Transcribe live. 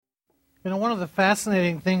You know, one of the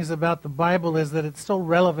fascinating things about the Bible is that it's so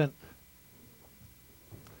relevant.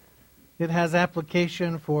 It has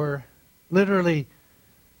application for literally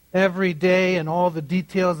every day and all the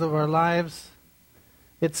details of our lives.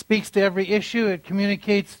 It speaks to every issue. It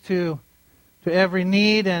communicates to every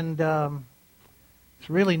need, and it's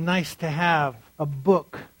really nice to have a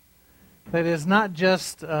book that is not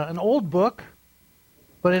just an old book,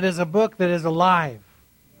 but it is a book that is alive,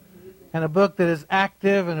 and a book that is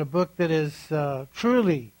active, and a book that is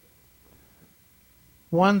truly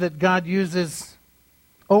one that God uses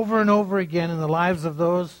over and over again in the lives of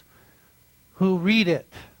those who read it.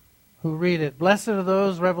 Blessed are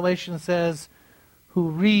those, Revelation says,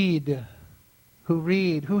 who hear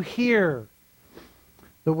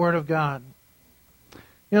the Word of God.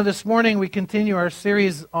 You know, this morning we continue our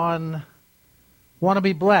series on Want to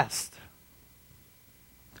be Blessed.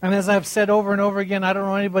 And as I've said over and over again, I don't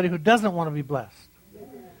know anybody who doesn't want to be blessed.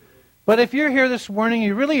 But if you're here this morning,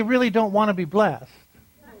 you really, really don't want to be blessed,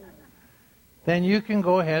 then you can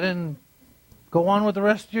go ahead and go on with the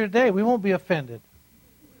rest of your day. We won't be offended.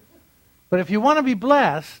 But if you want to be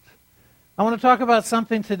blessed, I want to talk about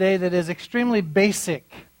something today that is extremely basic.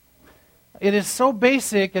 It is so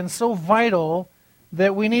basic and so vital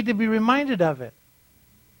that we need to be reminded of it,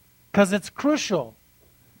 because it's crucial.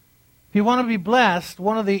 If you want to be blessed,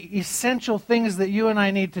 one of the essential things that you and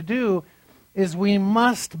I need to do is we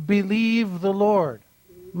must believe the Lord.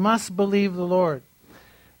 Must believe the Lord.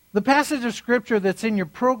 The passage of Scripture that's in your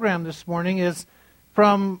program this morning is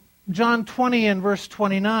from John 20 and verse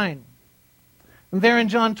 29. And there in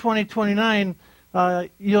John 20:29,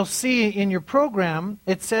 you'll see in your program,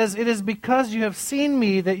 it says, "It is because you have seen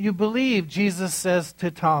me that you believe," Jesus says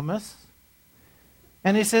to Thomas.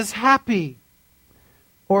 And he says, "Happy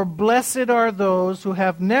or blessed are those who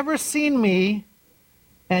have never seen me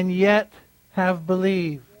and yet have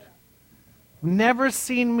believed." Never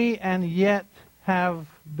seen me and yet have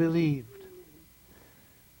believed.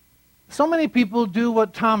 So many people do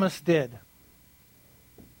what Thomas did.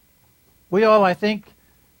 We all, I think,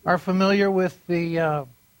 are familiar with the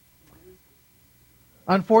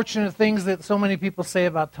unfortunate things that so many people say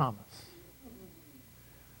about Thomas.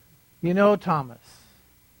 You know Thomas.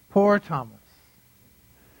 Poor Thomas.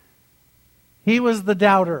 He was the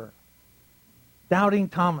doubter. Doubting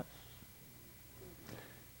Thomas.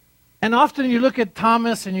 And often you look at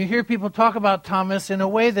Thomas and you hear people talk about Thomas in a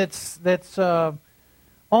way that's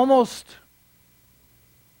almost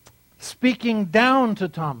speaking down to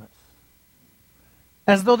Thomas.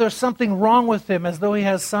 As though there's something wrong with him, as though he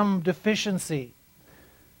has some deficiency.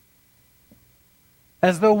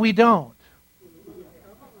 As though we don't.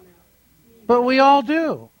 But we all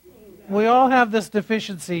do. We all have this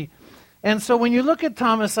deficiency. And so when you look at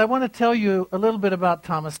Thomas, I want to tell you a little bit about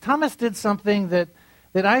Thomas. Thomas did something that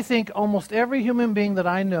I think almost every human being that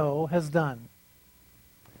I know has done.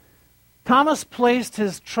 Thomas placed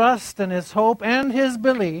his trust and his hope and his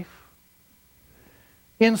belief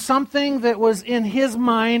in something that was in his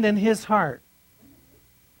mind and his heart.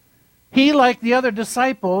 He, like the other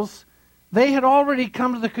disciples, they had already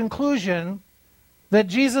come to the conclusion that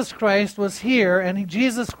Jesus Christ was here and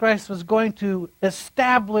Jesus Christ was going to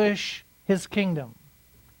establish his kingdom.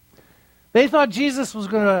 They thought Jesus was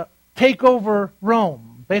going to take over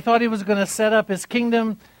Rome. They thought he was going to set up his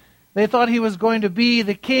kingdom. They thought he was going to be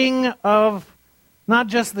the king of not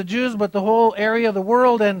just the Jews, but the whole area of the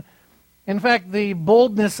world. And in fact, the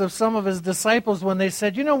boldness of some of his disciples when they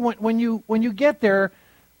said, you know, when you get there,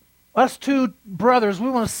 us two brothers, we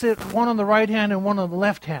want to sit one on the right hand and one on the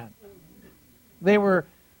left hand. They were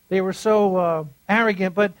so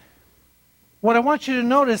arrogant. But what I want you to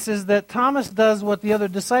notice is that Thomas does what the other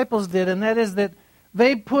disciples did, and that is that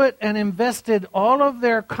they put and invested all of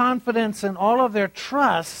their confidence and all of their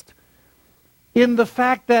trust in the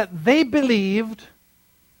fact that they believed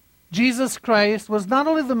Jesus Christ was not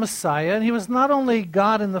only the Messiah, and he was not only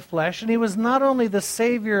God in the flesh, and he was not only the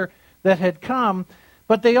Savior that had come,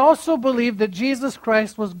 but they also believed that Jesus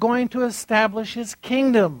Christ was going to establish his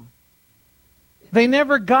kingdom. They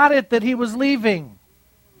never got it that he was leaving.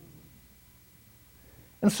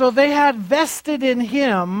 And so they had vested in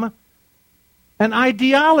him an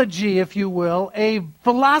ideology, if you will, a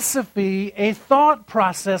philosophy, a thought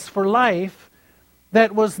process for life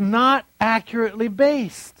that was not accurately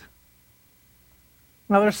based.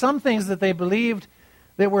 Now, there are some things that they believed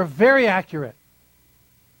that were very accurate.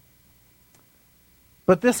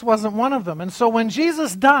 But this wasn't one of them. And so when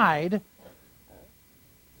Jesus died,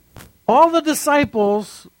 all the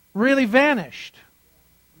disciples really vanished.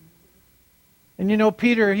 And you know,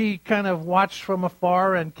 Peter, he kind of watched from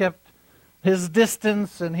afar and kept his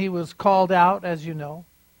distance, and he was called out, as you know.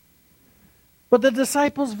 But the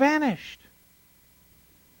disciples vanished.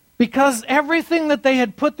 Because everything that they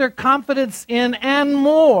had put their confidence in and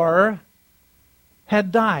more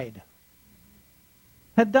had died.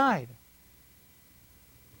 Had died.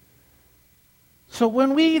 So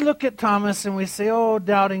when we look at Thomas and we say, oh,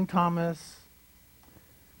 doubting Thomas,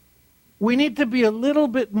 we need to be a little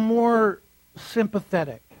bit more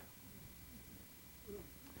sympathetic.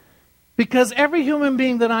 Because every human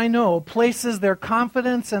being that I know places their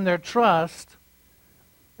confidence and their trust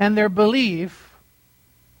and their belief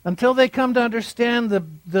until they come to understand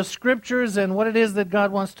the Scriptures and what it is that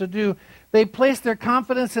God wants to do. They place their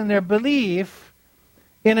confidence and their belief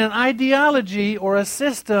in an ideology or a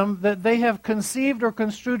system that they have conceived or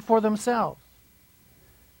construed for themselves.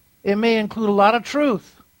 It may include a lot of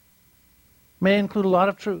truth. May include a lot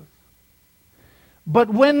of truth. But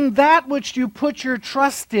when that which you put your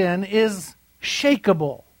trust in is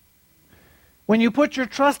shakeable, when you put your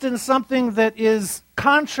trust in something that is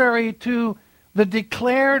contrary to the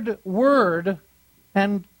declared word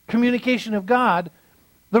and communication of God,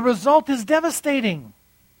 the result is devastating.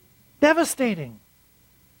 Devastating.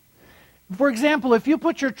 For example, if you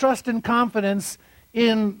put your trust and confidence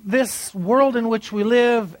in this world in which we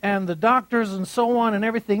live and the doctors and so on and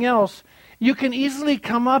everything else, you can easily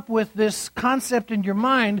come up with this concept in your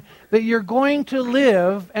mind that you're going to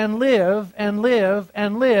live and live and live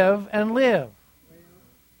and live and live.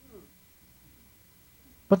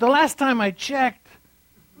 But the last time I checked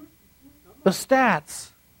the stats,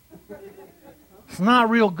 it's not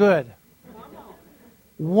real good.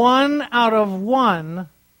 1 out of 1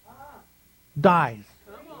 dies.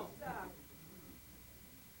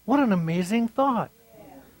 What an amazing thought.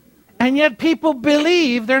 And yet people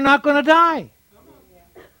believe they're not going to die.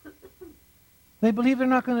 They believe they're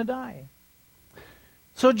not going to die.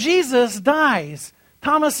 So Jesus dies.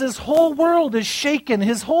 Thomas's whole world is shaken.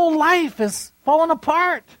 His whole life is fallen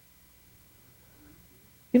apart.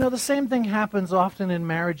 You know, the same thing happens often in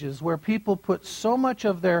marriages where people put so much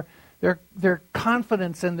of their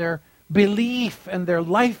confidence and their belief and their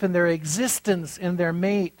life and their existence in their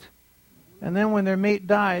mate. And then when their mate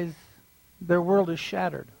dies, their world is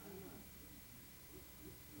shattered.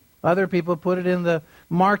 Other people put it in the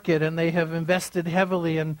market and they have invested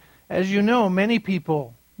heavily. And as you know, many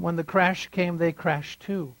people, when the crash came, they crashed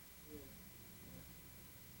too.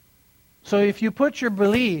 So if you put your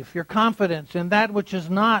belief, your confidence in that which is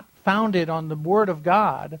not founded on the Word of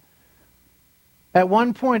God, at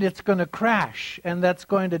one point it's going to crash and that's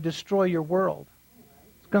going to destroy your world.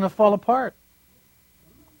 It's going to fall apart.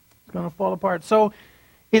 It's going to fall apart. So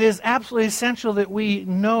it is absolutely essential that we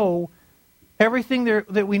know everything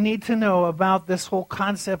that we need to know about this whole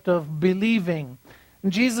concept of believing.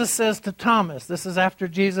 And Jesus says to Thomas, this is after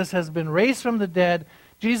Jesus has been raised from the dead,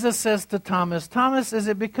 Jesus says to Thomas, Thomas, is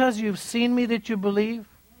it because you've seen me that you believe?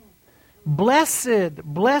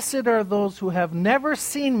 Blessed are those who have never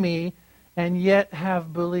seen me and yet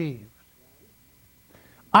have believed.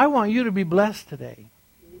 I want you to be blessed today.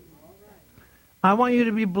 I want you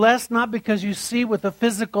to be blessed not because you see with a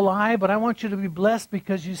physical eye, but I want you to be blessed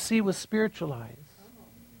because you see with spiritual eyes.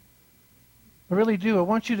 I really do. I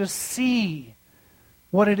want you to see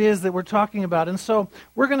what it is that we're talking about. And so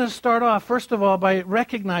we're going to start off, first of all, by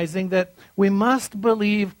recognizing that we must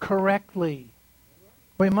believe correctly.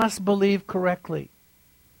 We must believe correctly.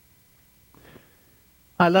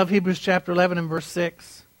 I love Hebrews chapter 11 and verse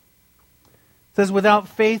 6. It says, without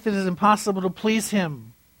faith it is impossible to please Him.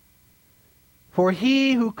 For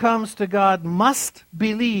he who comes to God must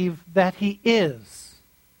believe that He is.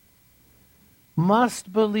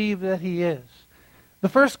 Must believe that He is. The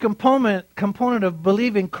first component of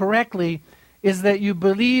believing correctly is that you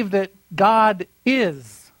believe that God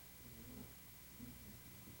is.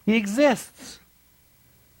 He exists.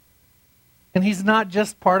 And He's not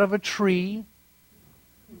just part of a tree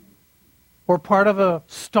or part of a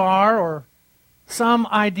star or some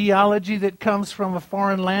ideology that comes from a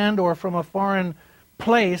foreign land or from a foreign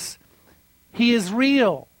place. He is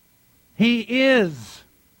real. He is.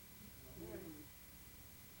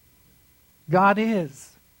 God is.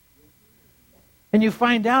 And you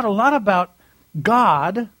find out a lot about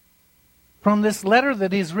God from this letter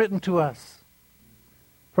that He's written to us.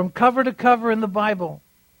 From cover to cover in the Bible.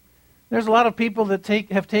 There's a lot of people that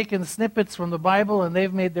have taken snippets from the Bible and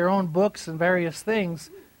they've made their own books and various things.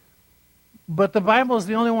 But the Bible is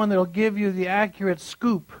the only one that will give you the accurate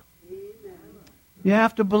scoop. You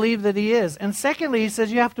have to believe that He is. And secondly, He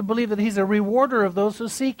says you have to believe that He's a rewarder of those who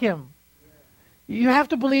seek Him. You have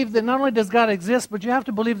to believe that not only does God exist, but you have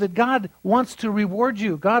to believe that God wants to reward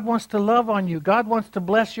you. God wants to love on you. God wants to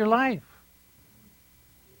bless your life.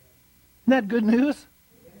 Isn't that good news?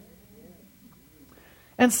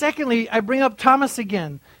 And secondly, I bring up Thomas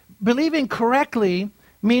again. Believing correctly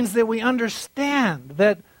means that we understand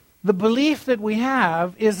that the belief that we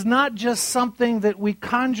have is not just something that we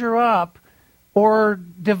conjure up or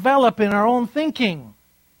develop in our own thinking.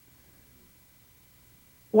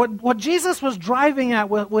 What Jesus was driving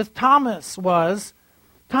at with Thomas was,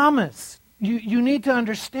 Thomas, you need to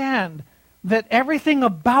understand that everything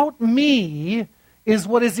about me is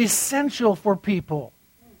what is essential for people.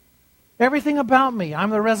 Everything about me.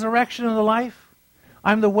 I'm the resurrection and the life.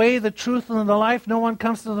 I'm the way, the truth, and the life. No one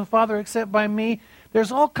comes to the Father except by me.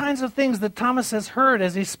 There's all kinds of things that Thomas has heard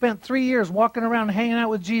as he spent 3 years walking around hanging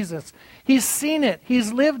out with Jesus. He's seen it.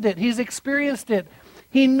 He's lived it. He's experienced it.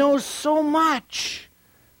 He knows so much.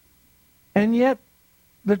 And yet,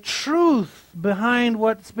 the truth behind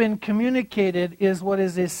what's been communicated is what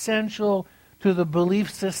is essential to the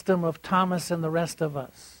belief system of Thomas and the rest of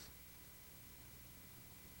us.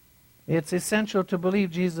 It's essential to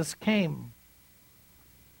believe Jesus came.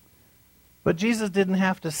 But Jesus didn't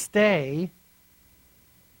have to stay.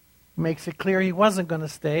 Makes it clear he wasn't going to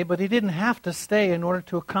stay, but he didn't have to stay in order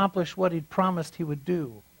to accomplish what he'd promised he would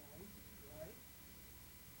do.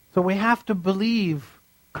 So we have to believe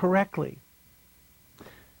correctly.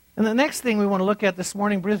 And the next thing we want to look at this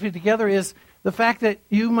morning briefly together is the fact that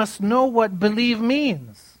you must know what believe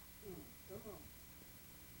means.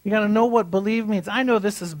 You got to know what believe means. I know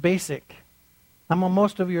this is basic.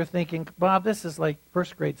 Most of you are thinking, Bob, this is like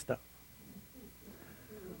first grade stuff.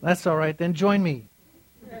 That's all right. Then join me.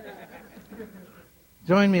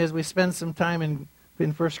 Join me as we spend some time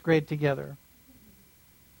in first grade together.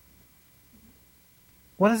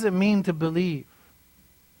 What does it mean to believe?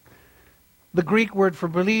 The Greek word for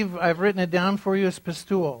believe, I've written it down for you, is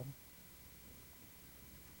pisteuo.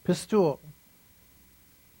 Pisteuo.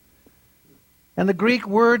 And the Greek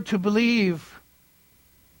word to believe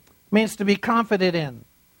means to be confident in,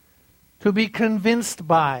 to be convinced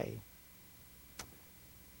by.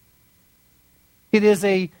 It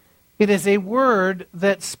is a word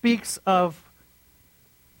that speaks of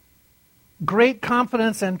great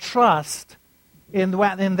confidence and trust in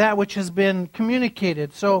that which has been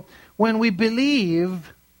communicated. So when we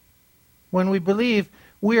believe,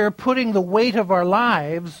 we are putting the weight of our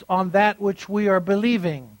lives on that which we are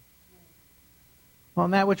believing.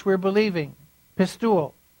 On that which we're believing.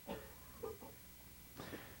 Pisteuo.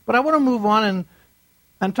 But I want to move on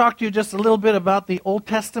and talk to you just a little bit about the Old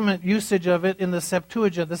Testament usage of it in the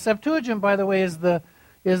Septuagint. The Septuagint, by the way, is the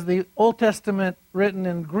Old Testament written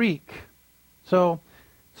in Greek. So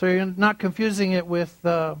you're not confusing it with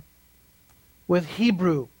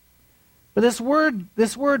Hebrew. But this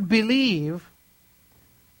word believe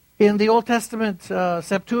in the Old Testament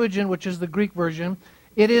Septuagint, which is the Greek version,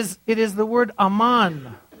 it is the word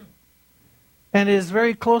aman, and it is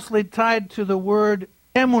very closely tied to the word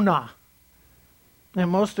emunah. And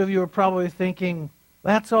most of you are probably thinking,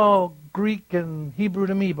 that's all Greek and Hebrew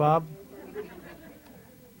to me, Bob.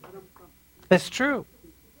 That's true.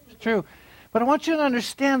 It's true. But I want you to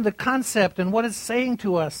understand the concept and what it's saying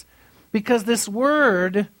to us. Because this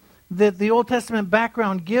word that the Old Testament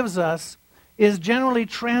background gives us is generally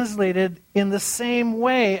translated in the same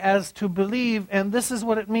way as to believe, and this is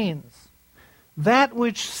what it means. That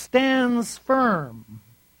which stands firm.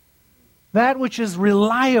 That which is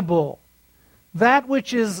reliable. That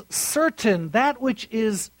which is certain, that which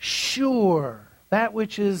is sure. That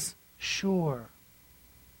which is sure.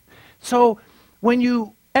 So, when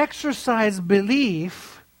you exercise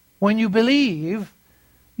belief, when you believe,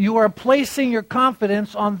 you are placing your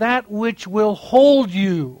confidence on that which will hold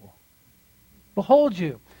you. Will hold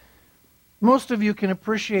you. Most of you can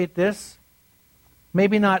appreciate this.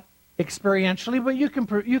 Maybe not experientially, but you can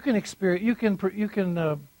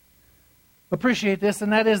appreciate this,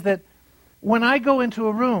 and that is that when I go into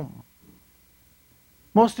a room,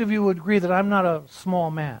 most of you would agree that I'm not a small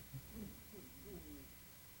man.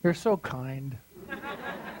 You're so kind.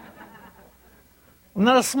 I'm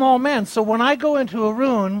not a small man. So when I go into a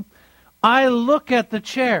room, I look at the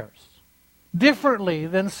chairs differently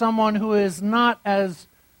than someone who is not as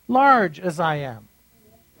large as I am.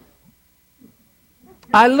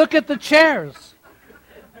 I look at the chairs.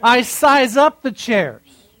 I size up the chairs.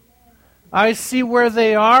 I see where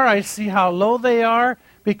they are. I see how low they are.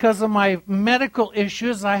 Because of my medical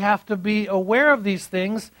issues, I have to be aware of these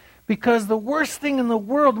things. Because the worst thing in the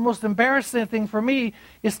world, the most embarrassing thing for me,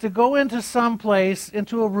 is to go into some place,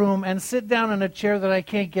 into a room, and sit down in a chair that I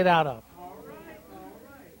can't get out of.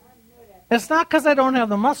 It's not because I don't have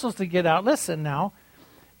the muscles to get out. Listen now.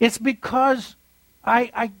 It's because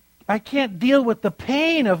I can't deal with the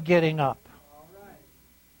pain of getting up.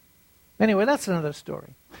 Anyway, that's another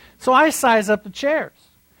story. So I size up the chairs.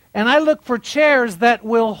 And I look for chairs that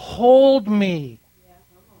will hold me.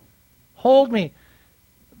 Hold me.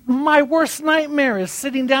 My worst nightmare is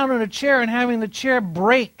sitting down in a chair and having the chair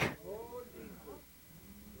break.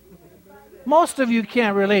 Most of you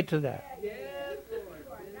can't relate to that.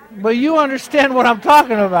 But you understand what I'm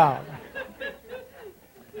talking about.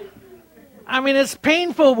 I mean, it's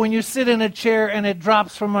painful when you sit in a chair and it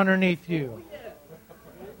drops from underneath you.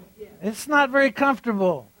 It's not very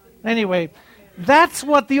comfortable. Anyway, that's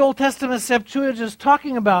what the Old Testament Septuagint is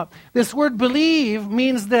talking about. This word believe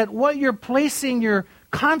means that what you're placing your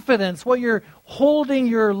confidence, what you're holding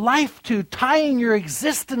your life to, tying your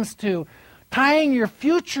existence to, tying your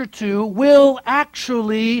future to, will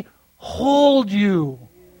actually hold you.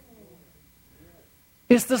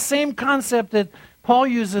 It's the same concept that Paul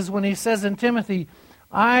uses when he says in Timothy,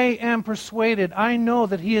 I am persuaded, I know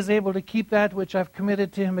that he is able to keep that which I've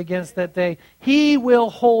committed to him against that day. He will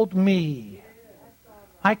hold me.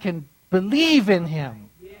 I can believe in him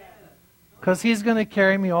because he's going to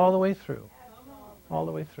carry me all the way through. All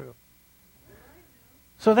the way through.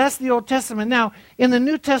 So that's the Old Testament. Now, in the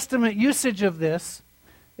New Testament usage of this,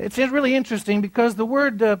 it's really interesting because the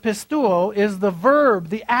word pistuo is the verb,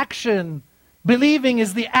 the action. Believing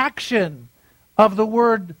is the action of the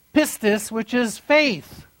word pistis, which is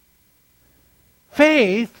faith.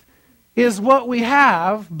 Faith is what we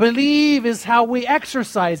have. Believe is how we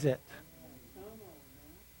exercise it.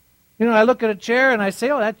 You know, I look at a chair and I say,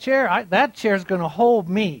 oh, that chair is going to hold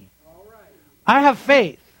me. I have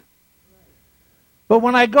faith. But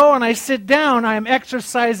when I go and I sit down, I am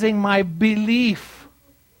exercising my belief.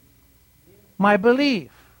 My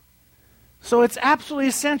belief. So it's absolutely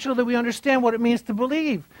essential that we understand what it means to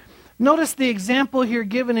believe. Notice the example here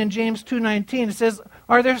given in James 2:19. It says,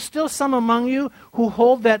 are there still some among you who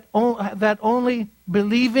hold that only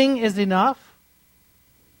believing is enough?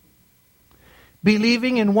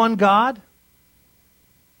 Believing in one God?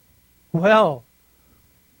 Well,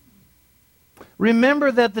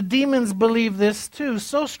 remember that the demons believe this too,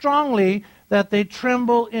 so strongly that they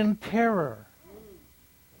tremble in terror.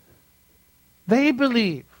 They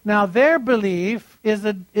believe. Now, their belief is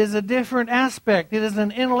a different aspect. It is an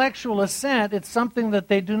intellectual assent. It's something that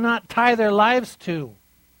they do not tie their lives to.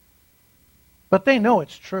 But they know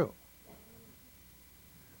it's true.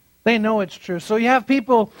 They know it's true. So you have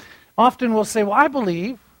people often will say, well, I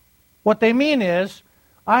believe. What they mean is,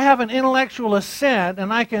 I have an intellectual assent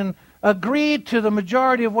and I can agree to the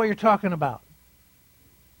majority of what you're talking about.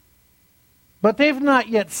 But they've not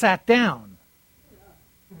yet sat down.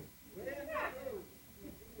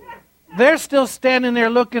 They're still standing there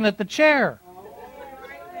looking at the chair.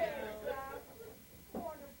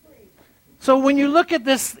 So when you look at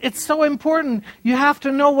this, it's so important. You have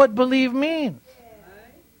to know what believe means.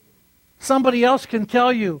 Somebody else can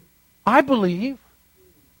tell you, I believe.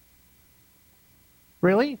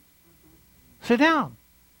 Really? Sit down.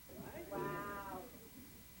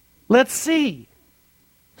 Let's see.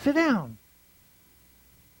 Sit down.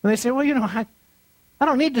 And they say, well, I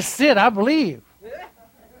don't need to sit. I believe.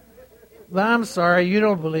 I'm sorry, you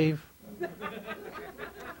don't believe.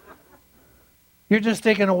 You're just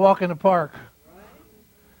taking a walk in the park.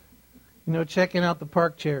 Checking out the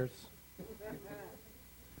park chairs.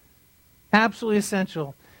 Absolutely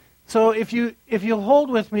essential. So if you'll hold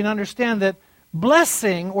with me and understand that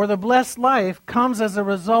blessing or the blessed life comes as a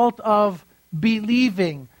result of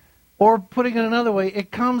believing. Or putting it another way,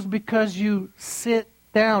 it comes because you sit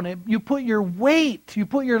down. You put your weight, you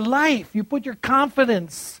put your life, you put your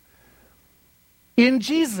confidence in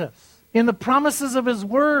Jesus, in the promises of His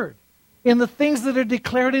Word, in the things that are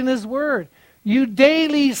declared in His Word. You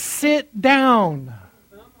daily sit down.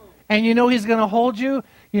 And you know He's going to hold you.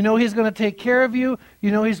 You know He's going to take care of you.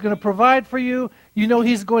 You know He's going to provide for you. You know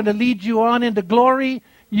He's going to lead you on into glory.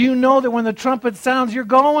 You know that when the trumpet sounds, you're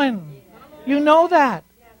going. You know that.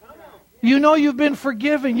 You know you've been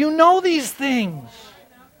forgiven. You know these things.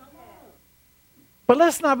 But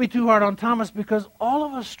let's not be too hard on Thomas because all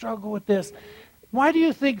of us struggle with this. Why do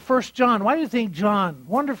you think 1 John, why do you think John,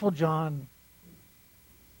 wonderful John,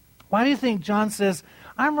 why do you think John says,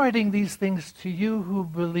 I'm writing these things to you who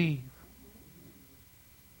believe,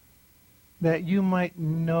 that you might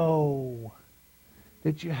know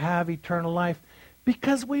that you have eternal life?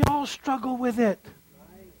 Because we all struggle with it.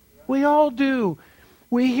 We all do.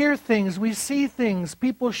 We hear things, we see things,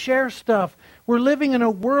 people share stuff. We're living in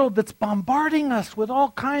a world that's bombarding us with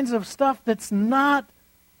all kinds of stuff that's not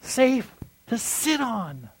safe to sit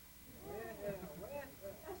on.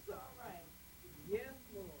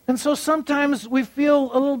 And so sometimes we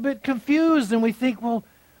feel a little bit confused and we think, well,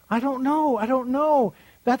 I don't know.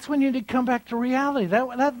 That's when you need to come back to reality.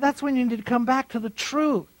 That's when you need to come back to the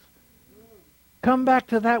truth. Come back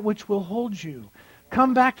to that which will hold you.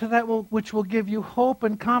 Come back to that which will give you hope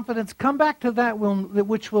and confidence. Come back to that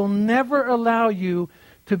which will never allow you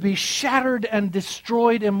to be shattered and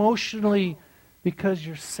destroyed emotionally, because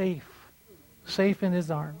you're safe in His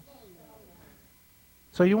arms.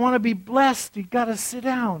 So you want to be blessed, you got to sit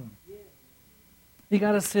down. You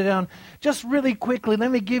got to sit down. Just really quickly, let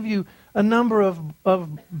me give you a number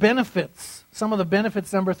of benefits. Some of the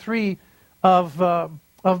benefits, number 3, of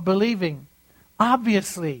believing.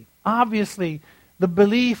 Obviously, the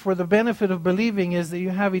belief or the benefit of believing is that you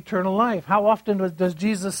have eternal life. How often does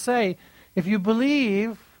Jesus say, if you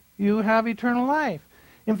believe, you have eternal life?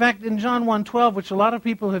 In fact, in John 1:12, which a lot of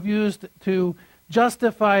people have used to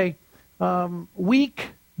justify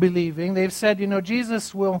weak believing, they've said,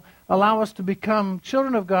 Jesus will allow us to become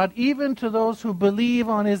children of God even to those who believe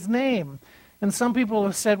on His name. And some people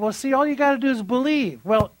have said, well, see, all you got to do is believe.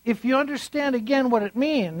 Well, if you understand again what it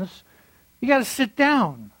means, you got to sit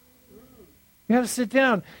down. You have to sit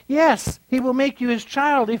down. Yes, He will make you His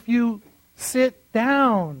child if you sit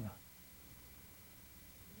down.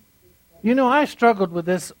 I struggled with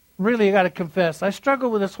this. Really, I got to confess. I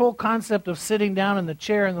struggled with this whole concept of sitting down in the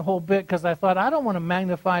chair and the whole bit, because I thought, I don't want to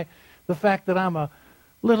magnify the fact that I'm a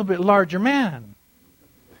little bit larger man.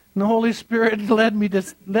 And the Holy Spirit led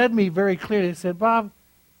me very clearly. He said, Bob,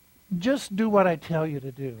 just do what I tell you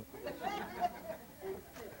to do.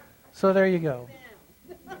 So there you go.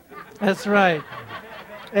 That's right.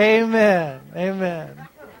 Amen. Amen.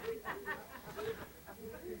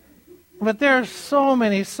 But there are so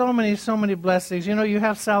many blessings. You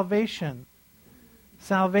have salvation.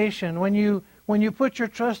 Salvation. When you put your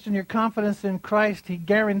trust and your confidence in Christ, He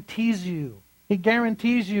guarantees you. He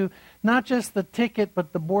guarantees you not just the ticket,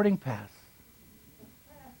 but the boarding pass.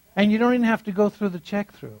 And you don't even have to go through the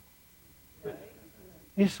check-through.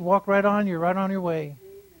 You just walk right on. You're right on your way.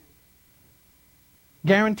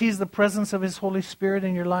 Guarantees the presence of His Holy Spirit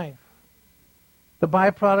in your life. The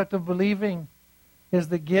byproduct of believing is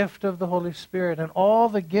the gift of the Holy Spirit and all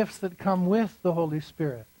the gifts that come with the Holy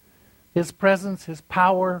Spirit. His presence, His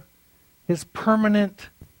power, His permanent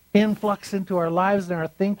influx into our lives and our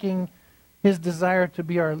thinking, His desire to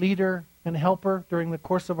be our leader and helper during the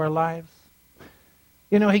course of our lives.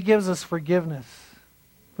 He gives us forgiveness.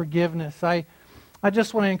 Forgiveness. I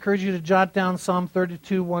just want to encourage you to jot down Psalm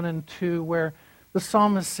 32, 1 and 2, where the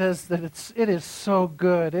psalmist says that it is so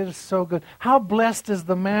good. It is so good. How blessed is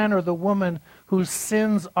the man or the woman whose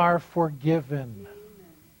sins are forgiven.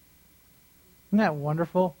 Isn't that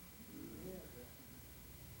wonderful?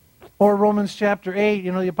 Or Romans chapter 8,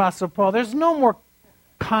 the Apostle Paul, there's no more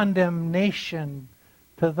condemnation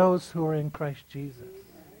to those who are in Christ Jesus.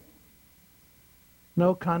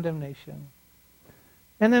 No condemnation.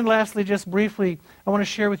 And then lastly, just briefly, I want to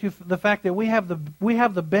share with you the fact that we have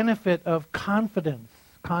the benefit of confidence.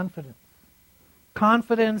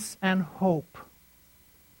 Confidence and hope.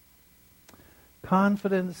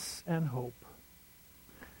 Confidence and hope.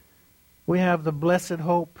 We have the blessed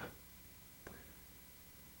hope.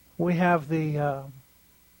 We have the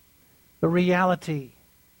reality,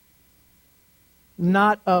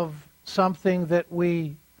 not of something that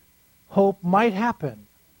we hope might happen,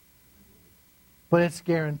 but it's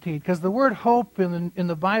guaranteed. Because the word hope in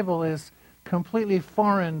the Bible is completely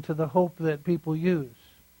foreign to the hope that people use.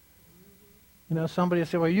 Somebody will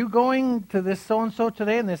say, well, are you going to this so-and-so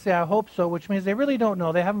today? And they say, I hope so, which means they really don't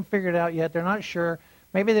know. They haven't figured it out yet. They're not sure.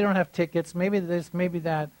 Maybe they don't have tickets. Maybe this, maybe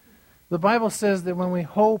that. The Bible says that when we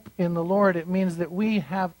hope in the Lord, it means that we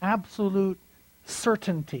have absolute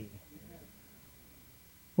certainty.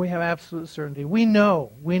 We have absolute certainty. We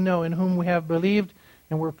know in whom we have believed,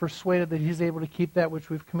 and we're persuaded that He's able to keep that which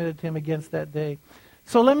we've committed to Him against that day.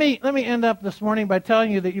 So let me end up this morning by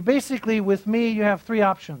telling you that you basically, with me, you have 3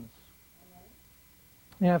 options.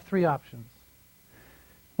 You have 3 options.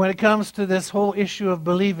 When it comes to this whole issue of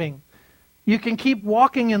believing, you can keep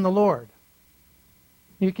walking in the Lord.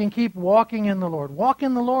 You can keep walking in the Lord. Walk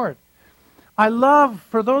in the Lord. I love,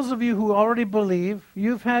 for those of you who already believe,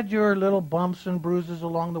 you've had your little bumps and bruises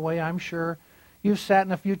along the way, I'm sure. You've sat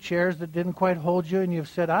in a few chairs that didn't quite hold you, and you've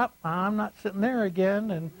said, I'm not sitting there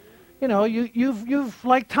again. And, you've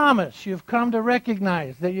like Thomas, you've come to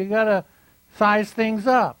recognize that you got to size things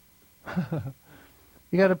up.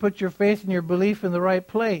 You got to put your faith and your belief in the right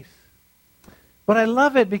place. But I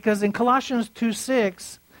love it because in Colossians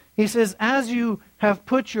 2:6, he says, as you have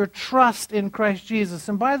put your trust in Christ Jesus.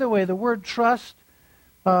 And by the way, the word trust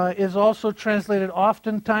is also translated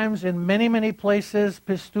oftentimes in many, many places,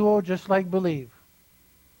 pisteuo, just like believe.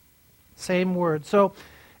 Same word. So,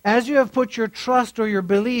 as you have put your trust or your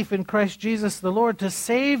belief in Christ Jesus the Lord to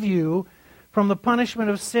save you from the punishment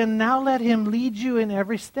of sin. Now let him lead you in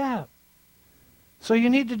every step. So you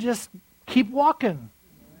need to just keep walking.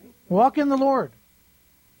 Walk in the Lord.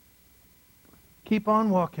 Keep on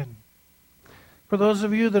walking. For those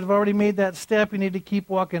of you that have already made that step, you need to keep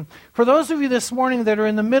walking. For those of you this morning that are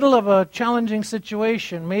in the middle of a challenging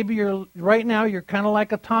situation, maybe right now you're kind of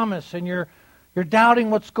like a Thomas and you're doubting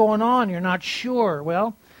what's going on, you're not sure.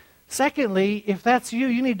 Well, secondly, if that's you,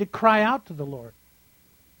 you need to cry out to the Lord.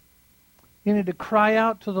 You need to cry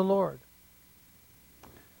out to the Lord.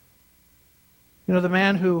 You know, the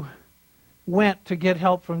man who went to get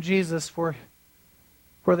help from Jesus for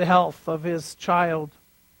the health of his child,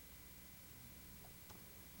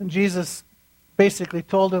 and Jesus basically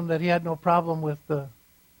told him that he had no problem with the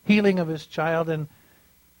healing of his child.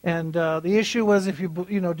 And the issue was,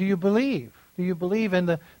 do you believe? Do you believe? And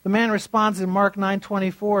the man responds in Mark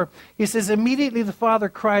 9:24. He says, immediately the father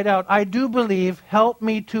cried out, I do believe, help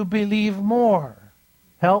me to believe more.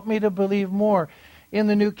 Help me to believe more. In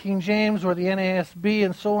the New King James or the NASB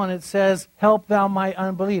and so on, it says, help thou my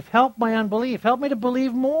unbelief. Help my unbelief. Help me to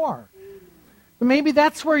believe more. Maybe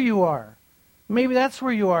that's where you are. Maybe that's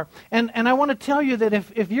where you are. And I want to tell you that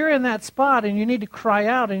if you're in that spot and you need to cry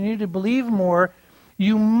out and you need to believe more,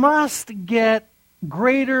 you must get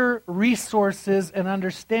greater resources and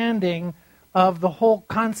understanding of the whole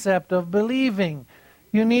concept of believing.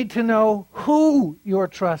 You need to know who you're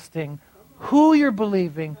trusting, who you're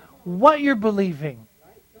believing, what you're believing.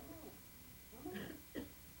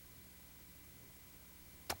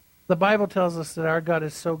 The Bible tells us that our God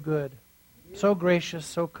is so good, so gracious,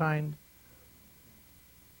 so kind.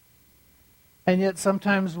 And yet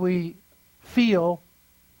sometimes we feel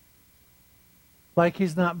like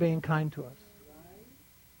he's not being kind to us.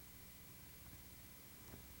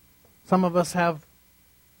 Some of us have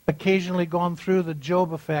occasionally gone through the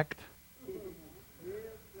Job effect.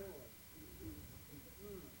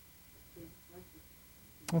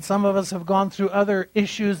 And some of us have gone through other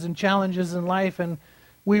issues and challenges in life, and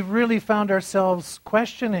we've really found ourselves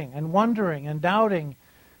questioning and wondering and doubting.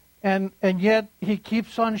 And yet he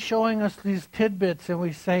keeps on showing us these tidbits, and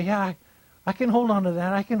we say, yeah, I can hold on to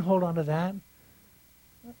that. I can hold on to that.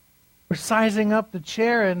 We're sizing up the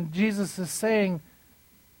chair, and Jesus is saying,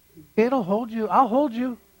 it'll hold you. I'll hold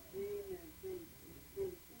you.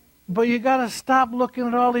 But you got to stop looking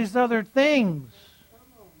at all these other things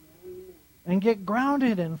and get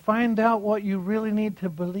grounded and find out what you really need to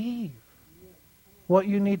believe, what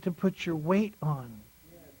you need to put your weight on.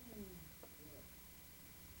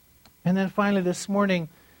 And then finally this morning,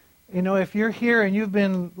 if you're here and you've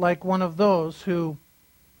been like one of those who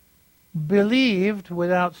believed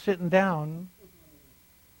without sitting down,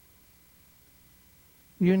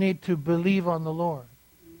 you need to believe on the Lord.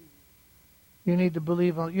 You need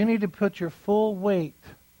to put your full weight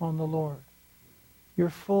on the Lord. Your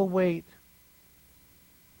full weight.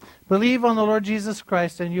 Believe on the Lord Jesus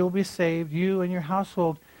Christ and you'll be saved, you and your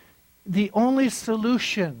household. The only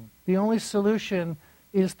solution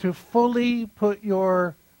is to fully put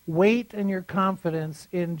your weight and your confidence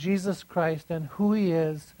in Jesus Christ and who he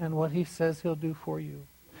is and what he says he'll do for you.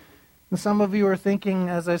 And some of you are thinking,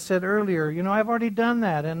 as I said earlier, I've already done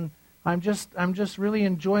that and I'm just really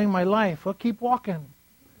enjoying my life. Well, keep walking.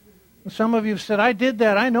 Some of you have said, I did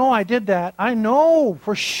that. I know I did that. I know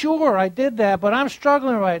for sure I did that, but I'm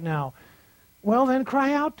struggling right now. Well, then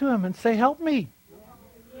cry out to him and say, help me.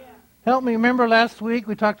 Help me. Remember last week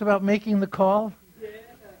we talked about making the call?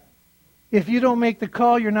 If you don't make the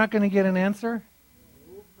call, you're not going to get an answer.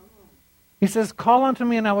 He says, call unto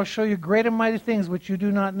me and I will show you great and mighty things which you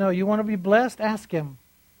do not know. You want to be blessed? Ask him.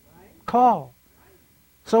 Call.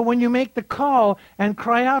 So when you make the call and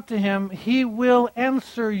cry out to him, he will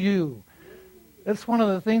answer you. That's one of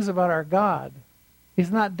the things about our God.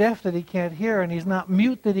 He's not deaf that he can't hear, and he's not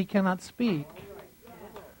mute that he cannot speak.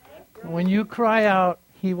 When you cry out,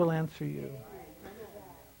 he will answer you.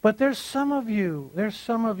 But there's some of you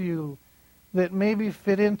that maybe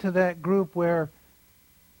fit into that group where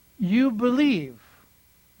you believe.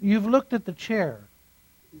 You've looked at the chair.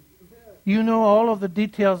 You know all of the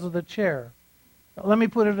details of the chair. Let me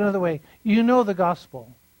put it another way. You know the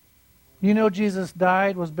gospel. You know Jesus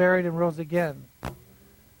died, was buried, and rose again.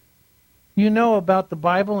 You know about the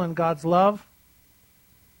Bible and God's love.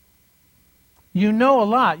 You know a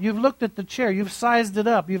lot. You've looked at the chair. You've sized it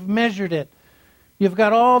up. You've measured it. You've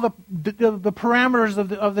got all the parameters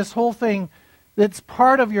of this whole thing that's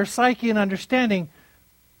part of your psyche and understanding.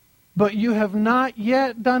 But you have not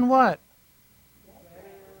yet done what?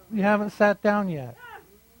 You haven't sat down yet.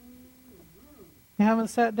 You haven't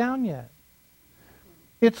sat down yet.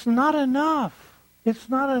 It's not enough. It's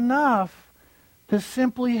not enough to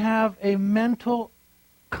simply have a mental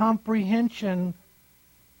comprehension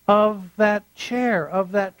of that chair,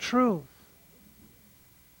 of that truth.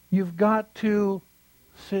 You've got to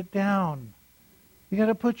sit down. You got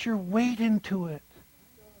to put your weight into it.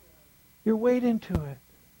 Your weight into it.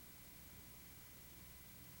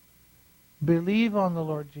 Believe on the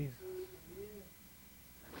Lord Jesus.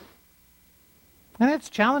 And it's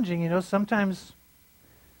challenging, sometimes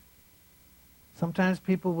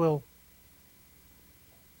people will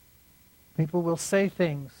say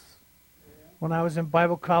things. When I was in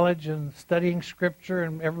Bible college and studying Scripture,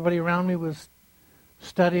 and everybody around me was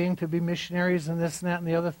studying to be missionaries and this and that and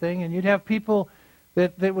the other thing, and you'd have people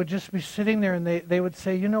that would just be sitting there and they would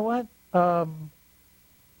say, you know what? I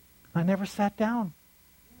never sat down.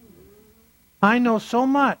 I know so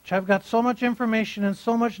much. I've got so much information and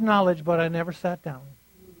so much knowledge, but I never sat down.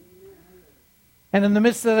 And in the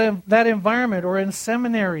midst of that environment, or in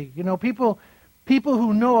seminary, people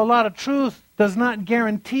who know a lot of truth does not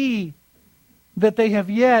guarantee that they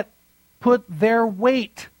have yet put their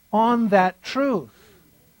weight on that truth.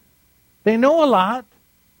 They know a lot,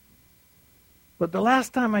 but the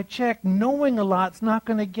last time I checked, knowing a lot's not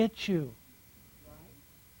going to get you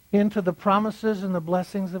into the promises and the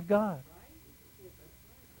blessings of God.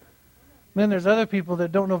 Then there's other people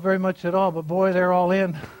that don't know very much at all, but boy, they're all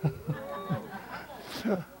in.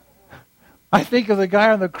 I think of the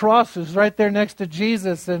guy on the cross who's right there next to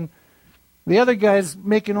Jesus, and the other guy's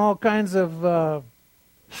making all kinds of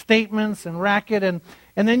statements and racket, and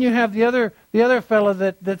then you have the other fellow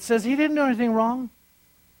that says he didn't do anything wrong.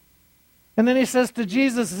 And then he says to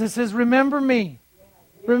Jesus, he says, remember me.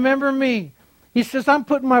 Remember me. He says, I'm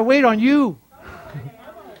putting my weight on you.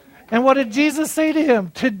 And what did Jesus say to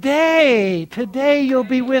him? Today you'll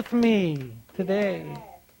be with me. Today.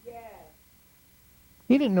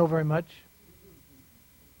 He didn't know very much.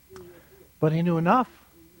 But he knew enough.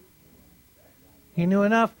 He knew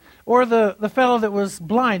enough. Or the fellow that was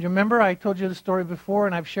blind. Remember, I told you the story before,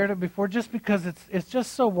 and I've shared it before, just because it's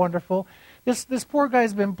just so wonderful. This poor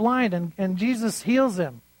guy's been blind, and Jesus heals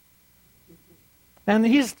him. And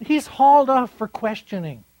he's hauled off for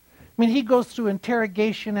questioning. I mean, he goes through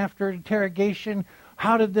interrogation after interrogation.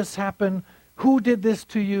 How did this happen? Who did this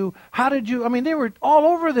to you? How did you... I mean, they were all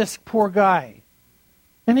over this poor guy.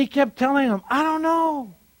 And he kept telling them, I don't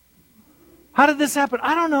know. How did this happen?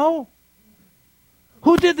 I don't know.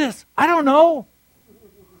 Who did this? I don't know.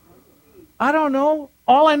 I don't know.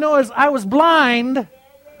 All I know is I was blind,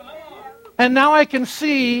 and now I can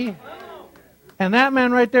see, and that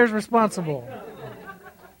man right there is responsible.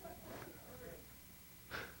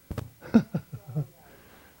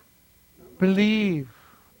 Believe,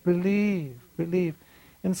 believe, believe.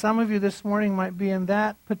 And some of you this morning might be in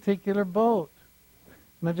that particular boat.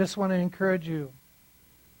 And I just want to encourage you.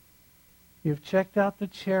 You've checked out the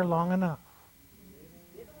chair long enough.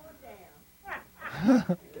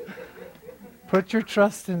 Put your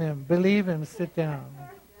trust in Him. Believe Him. Sit down.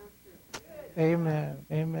 Amen.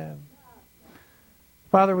 Amen.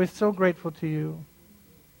 Father, we're so grateful to you.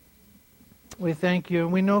 We thank you.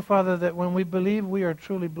 And we know, Father, that when we believe, we are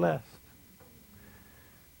truly blessed.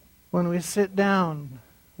 When we sit down,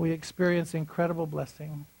 we experience incredible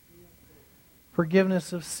blessing.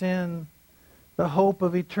 Forgiveness of sin, the hope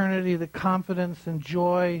of eternity, the confidence and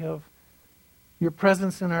joy of your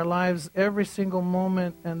presence in our lives every single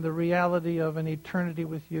moment, and the reality of an eternity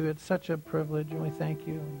with you. It's such a privilege, and we thank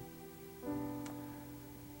you.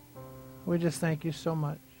 We just thank you so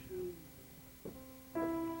much.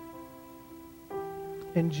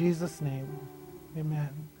 In Jesus' name,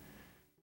 amen.